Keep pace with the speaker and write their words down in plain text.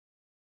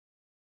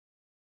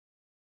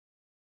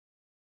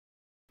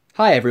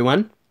Hi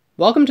everyone.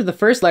 Welcome to the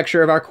first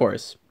lecture of our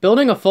course,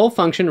 Building a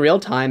Full-Function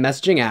Real-Time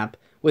Messaging App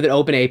with an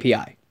Open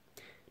API.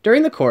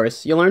 During the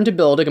course, you'll learn to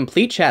build a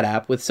complete chat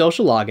app with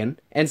social login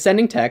and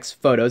sending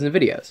text, photos, and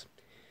videos.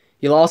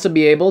 You'll also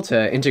be able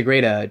to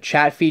integrate a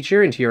chat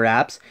feature into your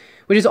apps,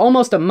 which is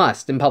almost a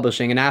must in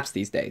publishing and apps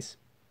these days.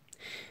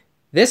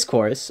 This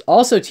course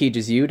also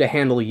teaches you to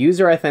handle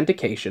user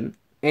authentication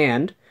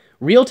and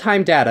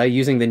real-time data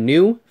using the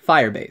new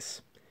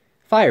Firebase.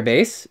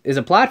 Firebase is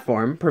a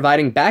platform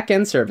providing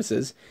back-end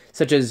services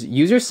such as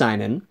user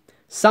sign-in,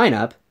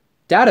 sign-up,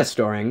 data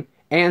storing,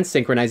 and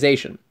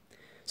synchronization.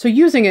 So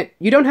using it,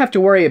 you don't have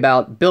to worry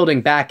about building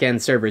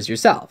back-end servers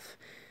yourself.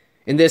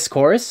 In this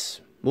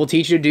course, we'll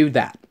teach you to do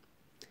that.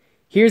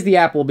 Here's the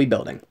app we'll be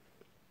building.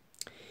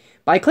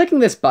 By clicking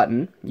this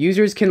button,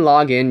 users can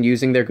log in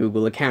using their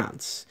Google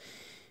accounts.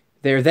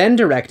 They're then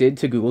directed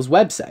to Google's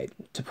website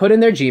to put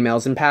in their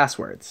Gmails and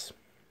passwords.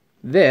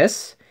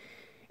 This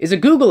is a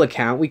Google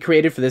account we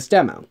created for this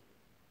demo.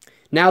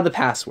 Now the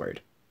password.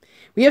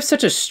 We have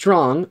such a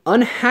strong,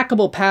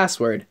 unhackable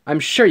password, I'm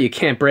sure you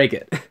can't break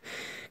it.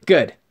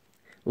 Good.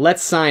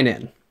 Let's sign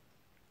in.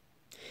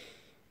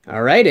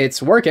 All right,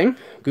 it's working.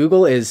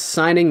 Google is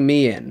signing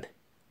me in.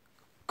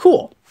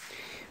 Cool.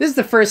 This is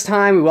the first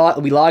time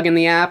we log in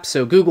the app,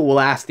 so Google will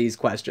ask these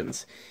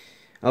questions.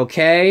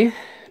 Okay,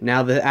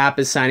 now the app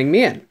is signing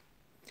me in.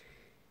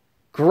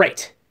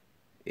 Great.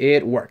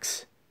 It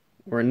works.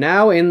 We're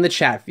now in the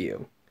chat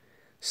view.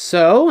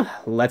 So,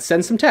 let's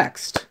send some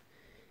text.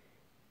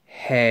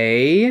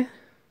 Hey,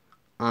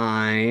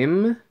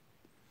 I'm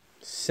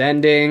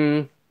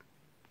sending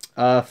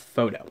a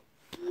photo.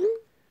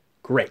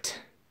 Great.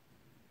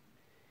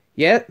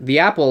 Yeah, the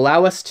app will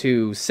allow us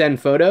to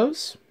send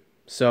photos,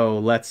 so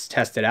let's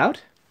test it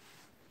out.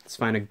 Let's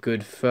find a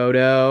good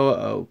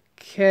photo.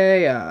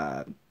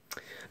 Okay,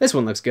 this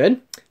one looks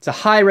good. It's a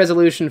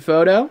high-resolution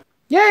photo.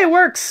 Yay, it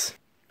works!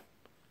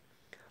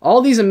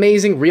 All these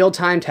amazing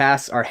real-time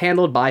tasks are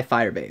handled by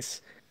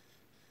Firebase.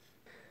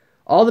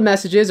 All the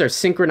messages are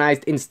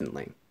synchronized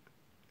instantly.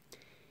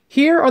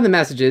 Here are the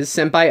messages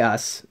sent by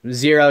us,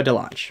 0 to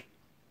launch.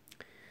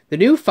 The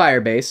new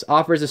Firebase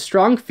offers a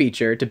strong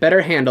feature to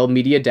better handle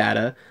media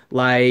data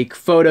like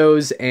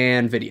photos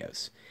and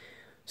videos.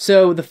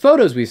 So the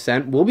photos we've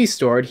sent will be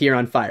stored here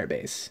on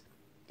Firebase.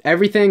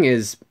 Everything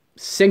is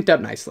synced up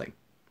nicely.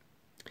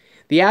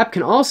 The app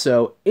can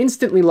also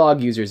instantly log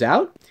users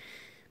out.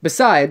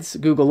 Besides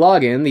Google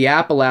Login, the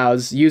app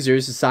allows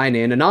users to sign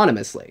in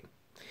anonymously.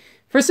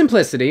 For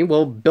simplicity,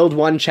 we'll build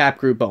one chat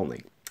group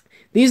only.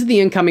 These are the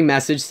incoming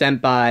messages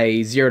sent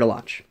by 0 to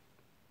launch.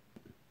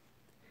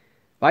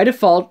 By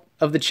default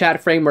of the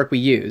chat framework we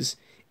use,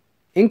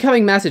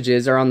 incoming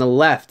messages are on the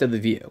left of the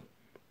view.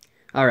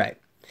 All right,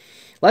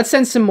 let's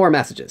send some more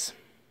messages.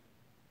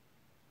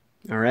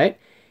 All right,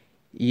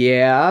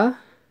 yeah,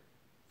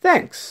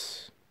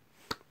 thanks,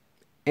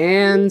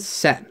 and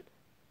send.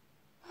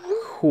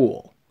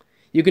 Cool.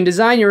 You can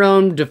design your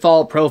own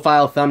default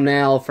profile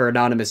thumbnail for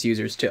anonymous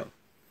users too.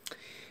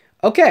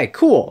 Okay,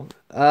 cool.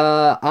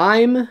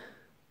 I'm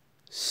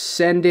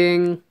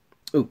sending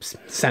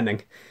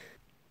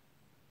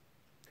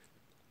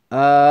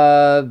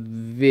a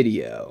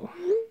video.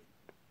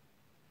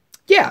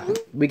 Yeah,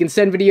 we can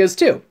send videos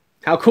too.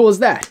 How cool is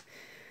that?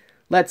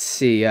 Let's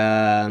see,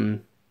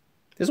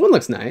 this one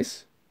looks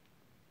nice.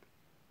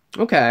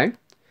 Okay,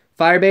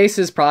 Firebase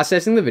is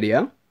processing the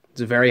video.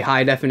 It's a very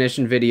high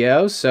definition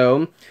video,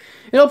 so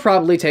it'll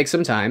probably take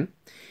some time.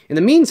 In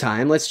the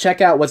meantime, let's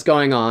check out what's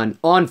going on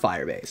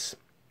Firebase.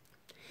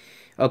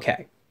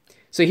 Okay,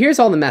 so here's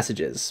all the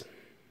messages.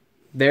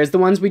 There's the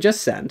ones we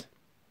just sent.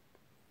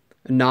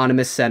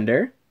 Anonymous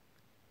sender.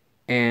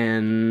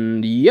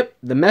 And yep,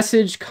 the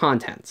message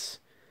contents.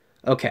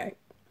 Okay.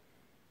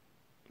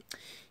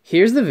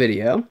 Here's the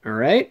video, all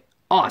right?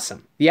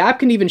 Awesome. The app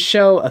can even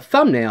show a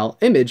thumbnail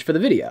image for the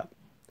video.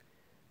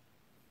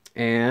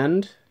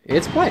 And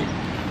it's playing.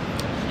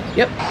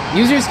 Yep,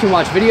 users can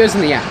watch videos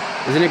in the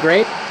app. Isn't it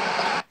great?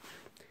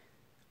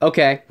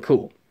 Okay,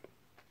 cool.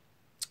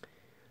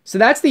 So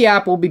that's the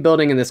app we'll be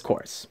building in this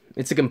course.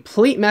 It's a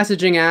complete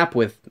messaging app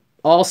with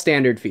all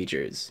standard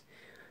features.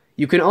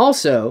 You can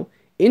also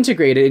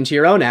integrate it into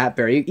your own app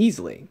very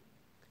easily.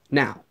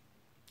 Now,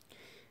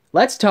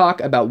 let's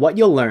talk about what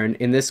you'll learn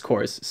in this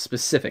course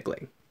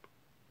specifically.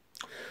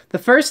 The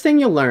first thing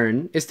you'll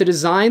learn is to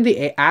design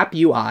the app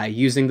UI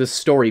using the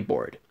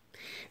storyboard.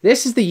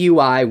 This is the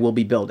UI we'll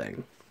be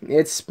building.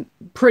 It's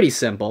pretty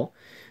simple.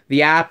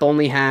 The app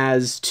only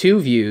has 2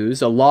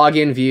 views, a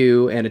login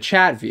view and a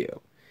chat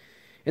view.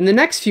 In the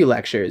next few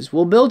lectures,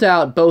 we'll build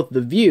out both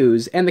the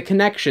views and the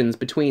connections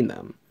between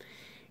them.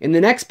 In the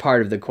next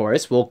part of the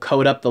course, we'll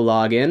code up the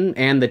login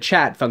and the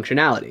chat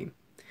functionality.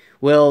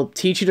 We'll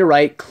teach you to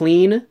write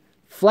clean,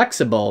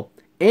 flexible,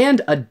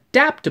 and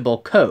adaptable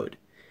code.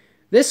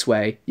 This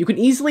way, you can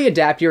easily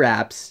adapt your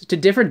apps to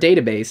different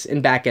database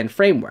and backend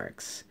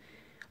frameworks.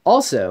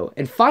 Also,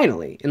 and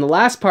finally, in the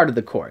last part of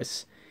the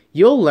course,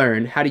 you'll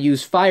learn how to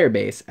use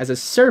Firebase as a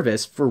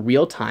service for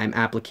real-time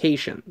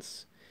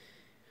applications.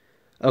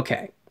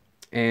 Okay,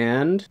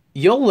 And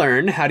you'll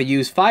learn how to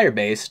use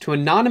Firebase to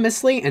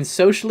anonymously and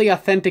socially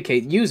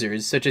authenticate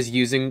users, such as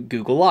using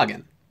Google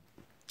Login.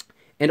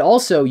 And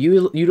also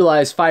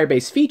utilize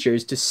Firebase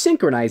features to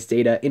synchronize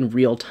data in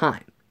real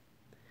time.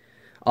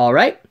 All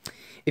right,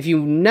 if you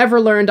never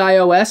learned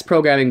iOS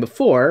programming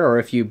before, or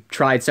if you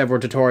tried several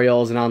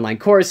tutorials and online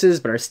courses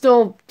but are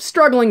still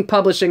struggling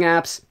publishing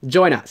apps,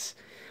 join us.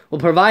 We'll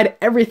provide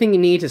everything you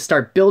need to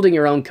start building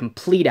your own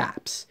complete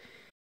apps.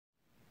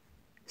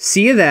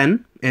 See you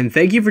then, and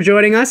thank you for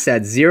joining us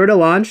at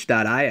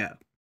zero2launch.io.